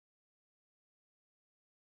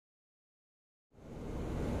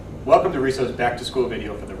Welcome to RISO's back to school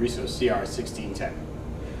video for the RISO CR1610.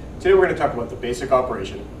 Today we're going to talk about the basic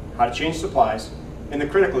operation, how to change supplies, and the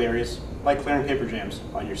critical areas like clearing paper jams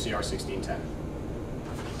on your CR1610.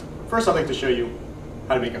 First, I'd like to show you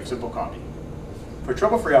how to make a simple copy. For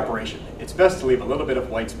trouble-free operation, it's best to leave a little bit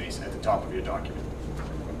of white space at the top of your document.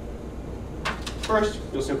 First,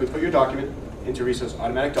 you'll simply put your document into RISO's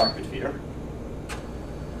automatic document feeder,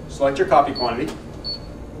 select your copy quantity,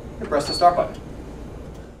 and press the start button.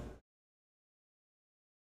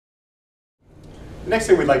 The next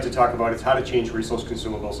thing we'd like to talk about is how to change RISO's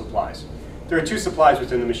consumable supplies. There are two supplies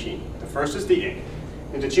within the machine. The first is the ink.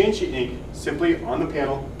 And to change the ink, simply on the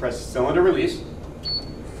panel, press cylinder release.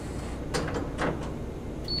 The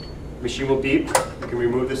machine will beep. You can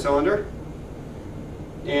remove the cylinder.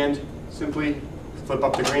 And simply flip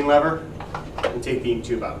up the green lever and take the ink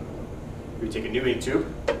tube out. You take a new ink tube,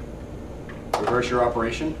 reverse your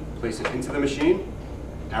operation, place it into the machine,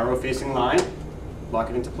 arrow facing line,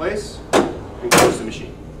 lock it into place, and close the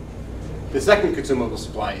machine. The second consumable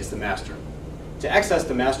supply is the master. To access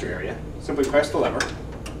the master area, simply press the lever,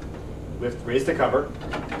 raise the cover,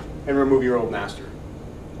 and remove your old master.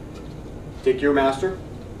 Take your master,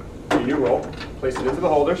 your new roll, place it into the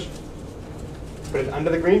holders, put it under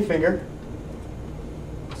the green finger,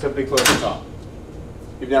 simply close the top.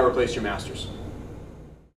 You've now replaced your masters.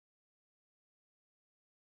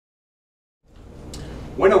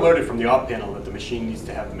 When alerted from the op panel that the machine needs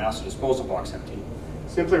to have the master disposal box empty,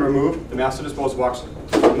 simply remove the master disposal box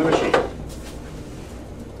from the machine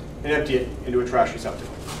and empty it into a trash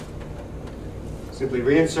receptacle. Simply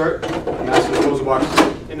reinsert the master disposal box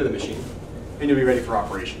into the machine and you'll be ready for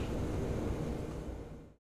operation.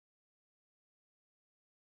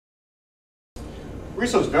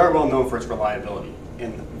 RISO is very well known for its reliability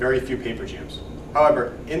and very few paper jams.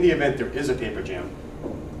 However, in the event there is a paper jam,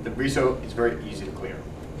 the RISO is very easy to clear.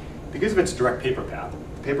 Because of its direct paper path,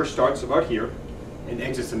 the paper starts about here and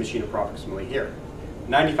exits the machine approximately here.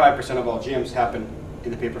 95% of all jams happen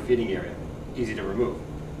in the paper feeding area, easy to remove.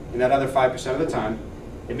 And that other 5% of the time,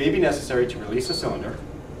 it may be necessary to release a cylinder,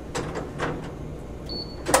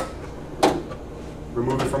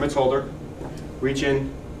 remove it from its holder, reach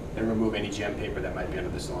in, and remove any jam paper that might be under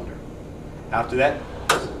the cylinder. After that,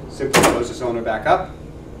 simply close the cylinder back up,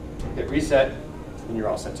 hit reset, and you're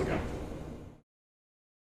all set to go.